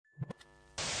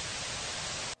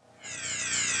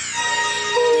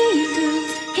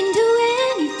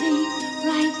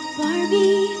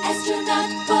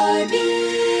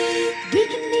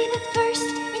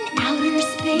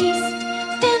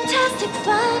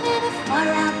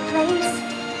far-out place.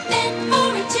 Then for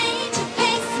a change of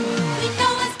pace, we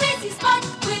know a spacey spot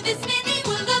where this mini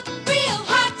will look real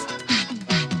hot.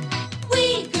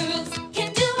 We girls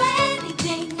can do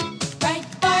anything, right,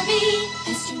 Barbie?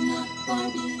 Astronaut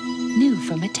Barbie. New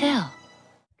from Mattel.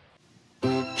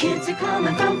 Kids are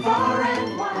coming from far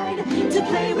and wide to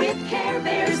play with Care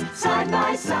Bears side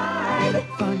by side.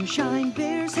 Funshine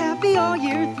Bears happy all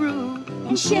year through.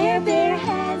 And Share Bear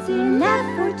has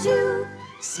enough for two.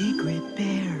 Secret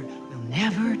Bear will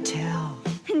never tell.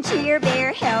 And Cheer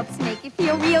Bear helps make you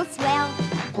feel real swell.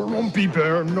 Grumpy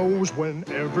Bear knows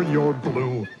whenever you're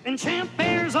blue. And Champ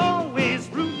Bear's always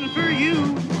rooting for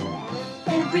you.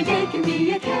 Every day can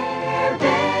be a Care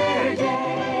Bear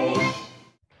day.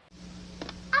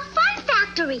 A fun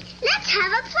factory. Let's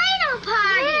have a Play-Doh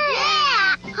party.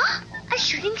 Yeah. A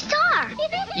shooting star.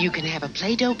 You can have a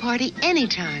Play-Doh party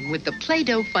anytime with the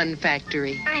Play-Doh Fun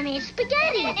Factory. I made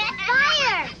spaghetti.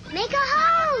 Fire. Make a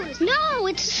hose. No,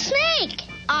 it's a snake.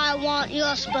 I want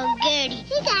your spaghetti.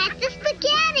 He got the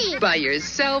spaghetti. By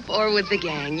yourself or with the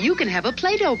gang, you can have a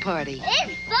Play-Doh party.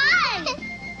 It's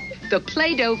fun. The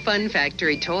Play-Doh Fun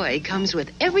Factory toy comes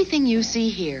with everything you see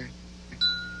here.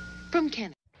 From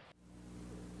Ken.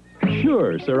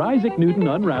 Sure, Sir Isaac Newton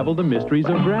unraveled the mysteries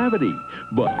of gravity.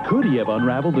 But could he have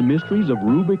unraveled the mysteries of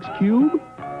Rubiks Cube?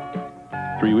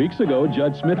 3 weeks ago,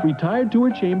 Judge Smith retired to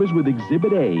her chambers with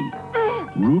Exhibit A,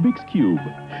 Rubiks Cube.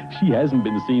 She hasn't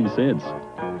been seen since.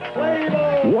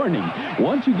 Warning,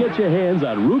 once you get your hands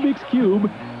on Rubiks Cube,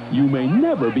 you may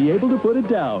never be able to put it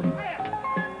down.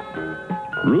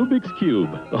 Rubiks Cube,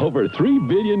 over 3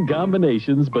 billion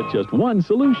combinations, but just one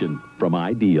solution from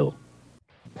Ideal.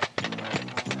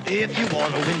 If you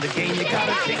want to win the game, you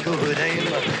gotta take good aim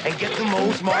and get the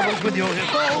most marbles with your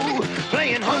hippo.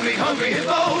 Playing Hungry, Hungry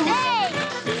Hippos.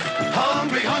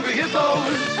 Hungry, Hungry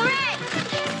Hippos.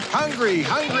 Hungry,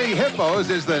 Hungry Hippos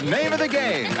is the name of the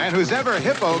game, and whoever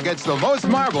hippo gets the most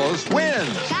marbles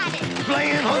wins. Got it.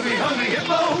 Playing Hungry, Hungry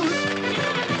Hippos.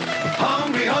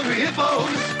 Hungry, Hungry Hippos.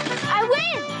 I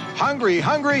win. Hungry,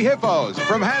 Hungry Hippos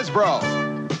from Hasbro.